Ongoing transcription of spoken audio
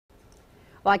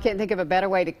Well, I can't think of a better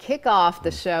way to kick off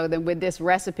the show than with this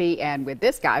recipe and with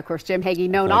this guy, of course, Jim Hagy,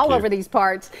 known all over these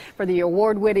parts for the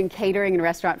award-winning catering and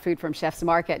restaurant food from Chef's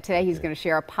Market. Today, he's going to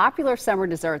share a popular summer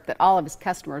dessert that all of his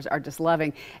customers are just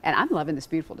loving, and I'm loving this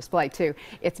beautiful display, too.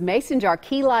 It's mason jar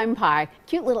key lime pie,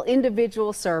 cute little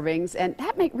individual servings, and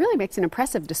that really makes an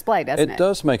impressive display, doesn't it? It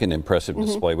does make an impressive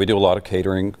display. We do a lot of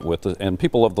catering with and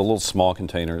people love the little small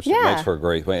containers. Yeah. It makes for a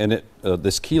great way. And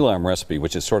this key lime recipe,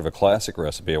 which is sort of a classic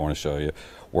recipe I want to show you,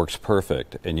 works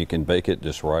perfect, and you can bake it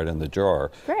just right in the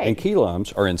jar. Great. And key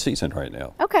limes are in season right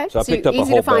now. Okay, so I picked up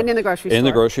easy to find in the grocery store. In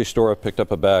the grocery store, I picked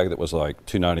up a bag that was like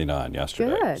 $2.99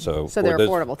 yesterday. Good. So they're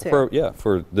affordable too.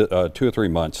 For 2 or 3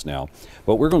 months now.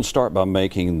 But we're going to start by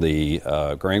making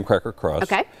the graham cracker crust.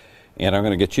 Okay. And I'm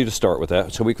going to get you to start with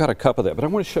that. So we've got a cup of that, but I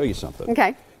want to show you something.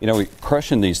 Okay. You know,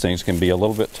 crushing these things can be a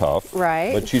little bit tough.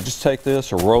 Right. But you just take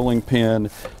this, a rolling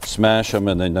pin, smash them,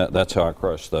 and then that's how I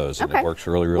crush those. And it works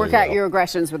really, really well. Work out your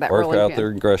aggressions with that rolling pin. Work out their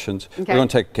aggressions. Okay. We're going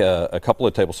to take a couple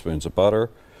of tablespoons of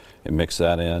butter and mix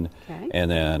that in. Okay.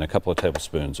 And then a couple of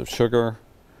tablespoons of sugar.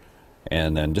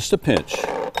 And then just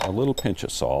a little pinch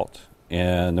of salt.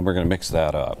 And then we're going to mix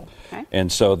that up. Okay. And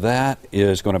so that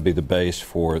is going to be the base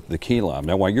for the key lime.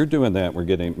 Now, while you're doing that, we're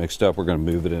getting it mixed up. We're going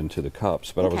to move it into the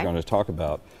cups. But I was going to talk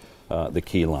about the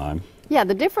key lime. Yeah,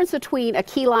 the difference between a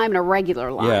key lime and a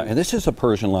regular lime. Yeah, and this is a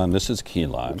Persian lime. This is key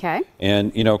lime. Okay.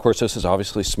 And, you know, of course, this is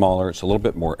obviously smaller. It's a little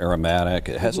bit more aromatic.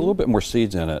 It has a little bit more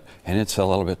seeds in it, and it's a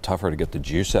little bit tougher to get the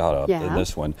juice out of than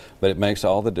this one. But it makes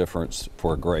all the difference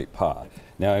for a great pie.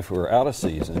 Now, if we're out of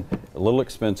season, a little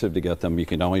expensive to get them, you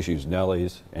can always use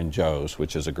Nellie's and Joe's,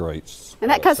 which is a great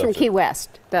And that comes from Key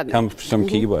West, doesn't it? Comes from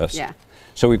Key West. Yeah.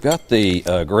 So we've got the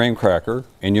graham cracker,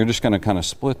 and you're just going to kind of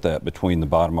split that between the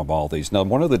bottom of all these. Now,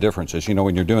 one of the differences, you know,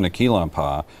 when you're doing a key lime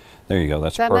pie, there you go,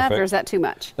 that's perfect. Is that enough, or is that too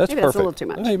much? That's Maybe perfect. That's a little too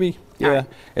much. Maybe, yeah. Right.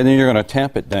 And then you're going to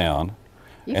tamp it down.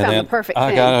 You found the perfect thing.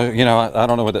 I got, you know, I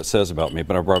don't know what that says about me,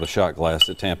 but I brought a shot glass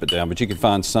to tamp it down. But you can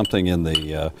find something in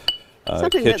the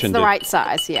something kitchen that's the right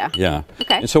size, yeah. Yeah.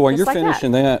 Okay. And so while you're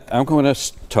finishing that, I'm going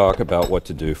to talk about what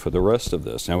to do for the rest of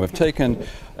this. Now, we've taken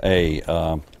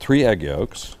 3 egg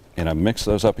yolks, and I mix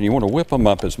those up, and you want to whip them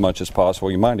up as much as possible.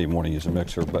 You might even want to use a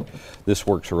mixer, but this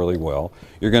works really well.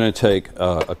 You're going to take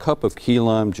a cup of key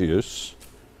lime juice,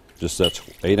 that's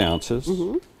 8 ounces.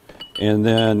 And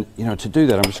then, you know, to do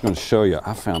that, I'm just going to show you.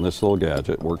 I found this little gadget.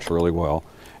 It works really well.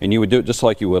 And you would do it just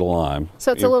like you would a lime.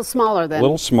 So it's a little smaller then. A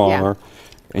little smaller. Yeah.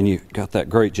 And you got that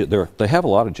great juice. They have a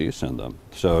lot of juice in them.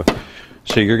 So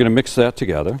you're going to mix that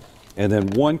together. And then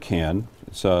 1 can,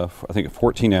 it's I think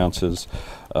 14 ounces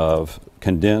of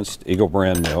condensed Eagle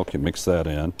brand milk. You mix that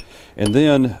in. And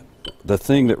then the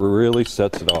thing that really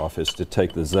sets it off is to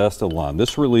take the zest of lime.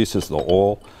 This releases the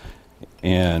oil,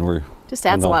 and just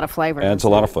adds a lot of flavor. Adds a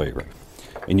lot of flavor.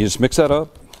 And you just mix that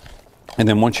up. And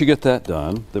then once you get that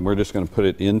done, then we're just going to put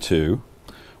it into,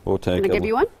 we'll take. Can I give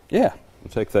you one? Yeah,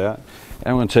 we'll take that. And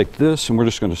I'm going to take this, and we're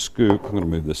just going to scoop. I'm going to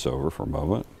move this over for a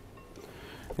moment.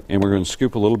 And we're going to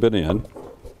scoop a little bit in.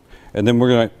 And then we're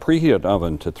going to preheat an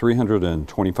oven to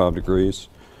 325 degrees.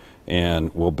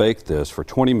 And we'll bake this for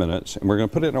 20 minutes. And we're going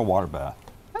to put it in a water bath.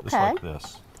 Okay. Just like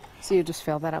this. So you just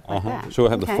fill that up like that. So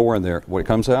we'll have the 4 in there. When it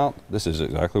comes out, this is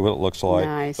exactly what it looks like.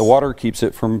 Nice. The water keeps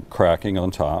it from cracking on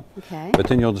top. Okay. But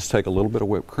then you'll just take a little bit of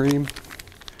whipped cream,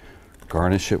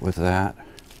 garnish it with that.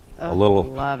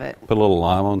 Love it. Put a little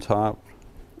lime on top.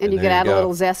 And you could add a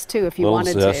little zest too if you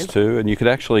wanted to. A little zest too. And you could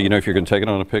actually, you know, if you're going to take it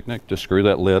on a picnic, just screw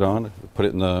that lid on, put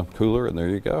it in the cooler, and there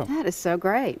you go. That is so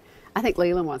great. I think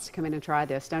Leland wants to come in and try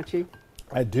this, don't you?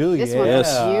 I do, This one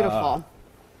looks beautiful.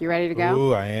 You ready to go?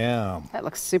 Ooh, I am. That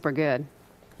looks super good.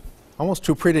 Almost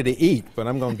too pretty to eat, but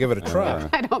I'm going to give it a try.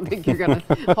 I don't think you're going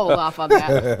to hold off on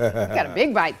that. Got a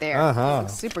big bite there. That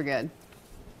looks super good.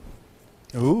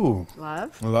 Ooh.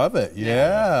 Love it.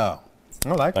 Yeah. I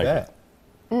like that.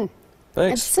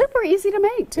 Thanks. It's super easy to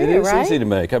make too, right? It is right? easy to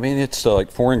make. I mean, it's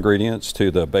like 4 ingredients to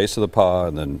the base of the pie,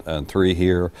 and then 3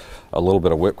 here, a little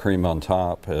bit of whipped cream on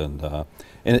top, and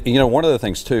you know, one of the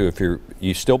things too, if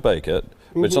you still bake it,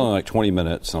 but it's only like 20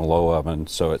 minutes in a low oven,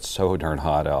 so it's so darn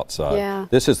hot outside. Yeah.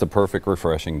 This is the perfect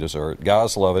refreshing dessert.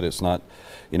 Guys love it. It's not,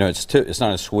 you know, it's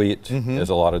not as sweet as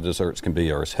a lot of desserts can be,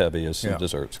 or as heavy as some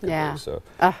desserts can be. So.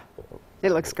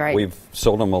 It looks great. We've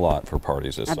sold them a lot for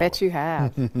parties this summer. I bet you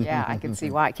have. Yeah, I can see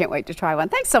why. I can't wait to try one.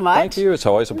 Thanks so much. Thank you. It's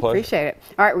always a pleasure. Appreciate it.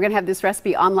 All right, we're going to have this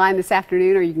recipe online this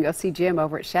afternoon, or you can go see Jim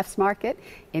over at Chef's Market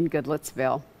in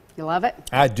Goodlettsville. You love it?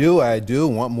 I do.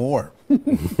 Want more.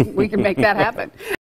 We can make that happen.